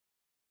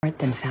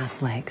than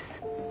fast legs.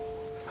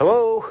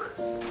 Hello?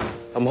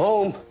 I'm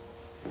home.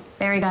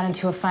 Barry got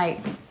into a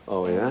fight.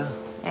 Oh, yeah?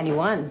 And he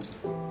won.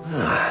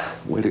 Ah,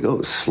 way to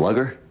go,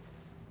 slugger.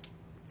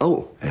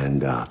 Oh,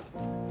 and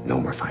no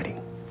more fighting.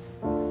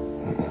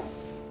 Mm-mm.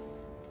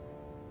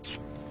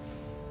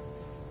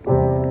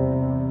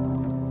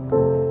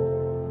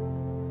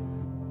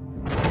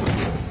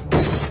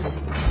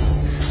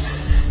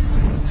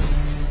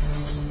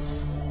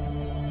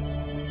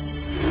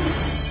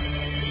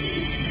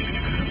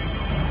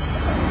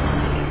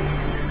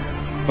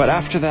 But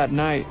after that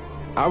night,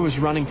 I was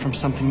running from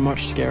something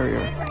much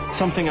scarier.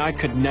 Something I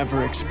could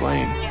never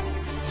explain.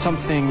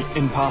 Something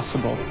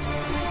impossible.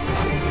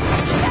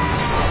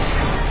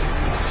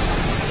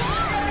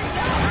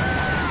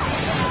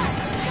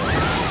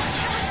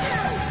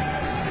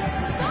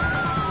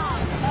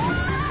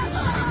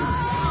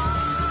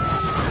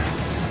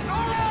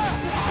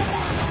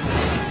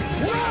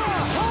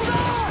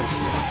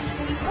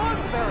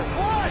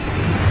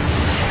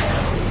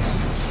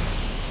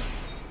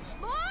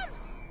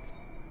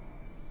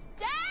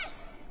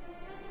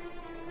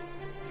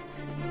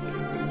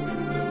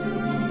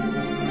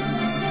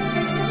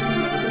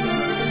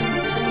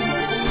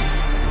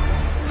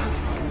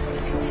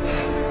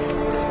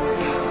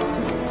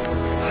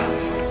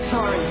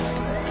 Sorry.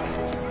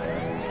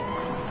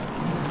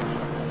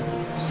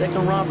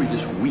 Second robbery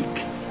this week.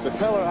 The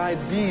teller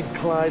ID'd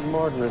Clyde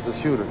Martin as the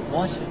shooter.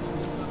 What?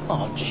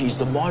 Oh, geez,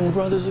 the Martin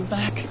brothers are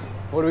back.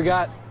 What do we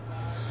got?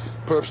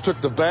 Perps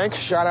took the bank,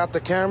 shot out the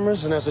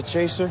cameras, and as a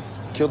chaser,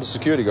 killed the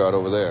security guard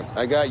over there.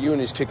 I got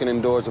unis kicking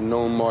in doors of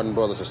known Martin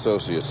Brothers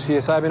associates.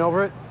 CSI been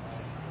over it?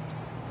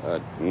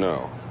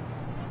 No.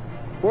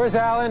 Where's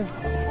Alan?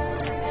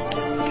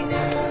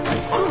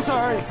 I'm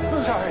sorry.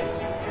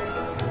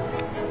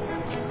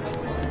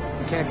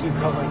 We can't keep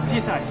covering.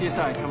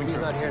 CSI, coming He's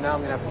through. not here now.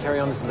 I'm gonna have to carry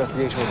on this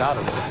investigation without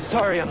him.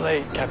 Sorry I'm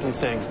late, Captain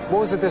Singh.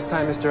 What was it this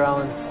time, Mr.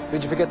 Allen?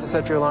 Did you forget to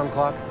set your alarm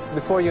clock?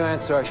 Before you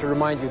answer, I should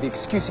remind you the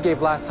excuse you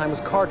gave last time was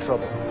car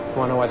trouble.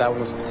 Want to know why that one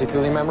was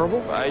particularly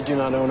memorable? I do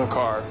not own a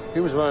car. He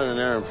was running an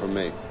errand for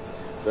me.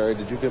 Barry,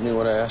 did you give me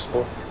what I asked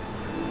for?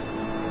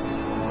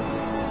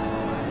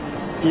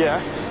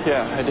 Yeah,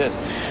 I did.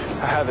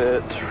 I have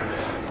it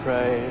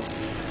right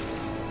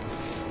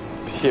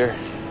here.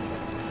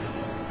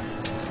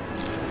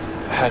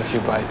 I had a few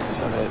bites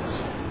of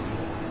it.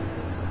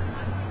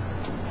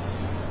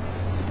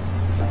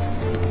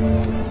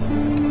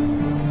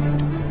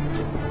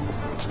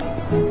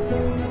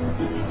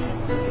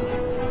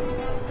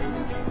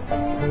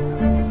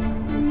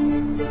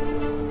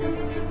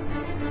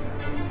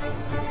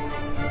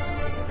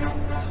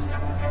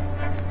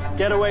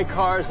 Getaway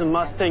cars and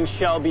Mustang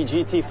Shelby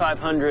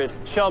GT500.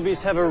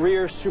 Shelbys have a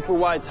rear super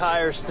wide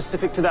tire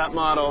specific to that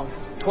model,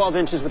 12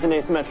 inches with an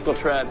asymmetrical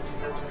tread.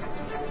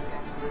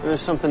 And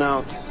there's something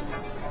else.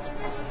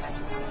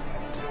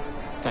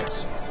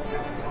 Thanks.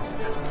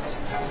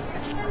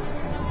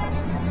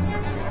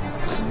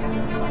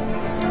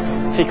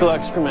 Fecal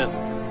excrement.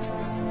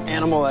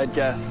 Animal, I'd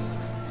guess.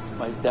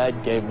 My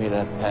dad gave me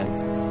that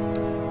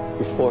pen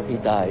before he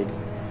died.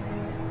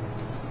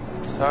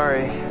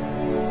 Sorry.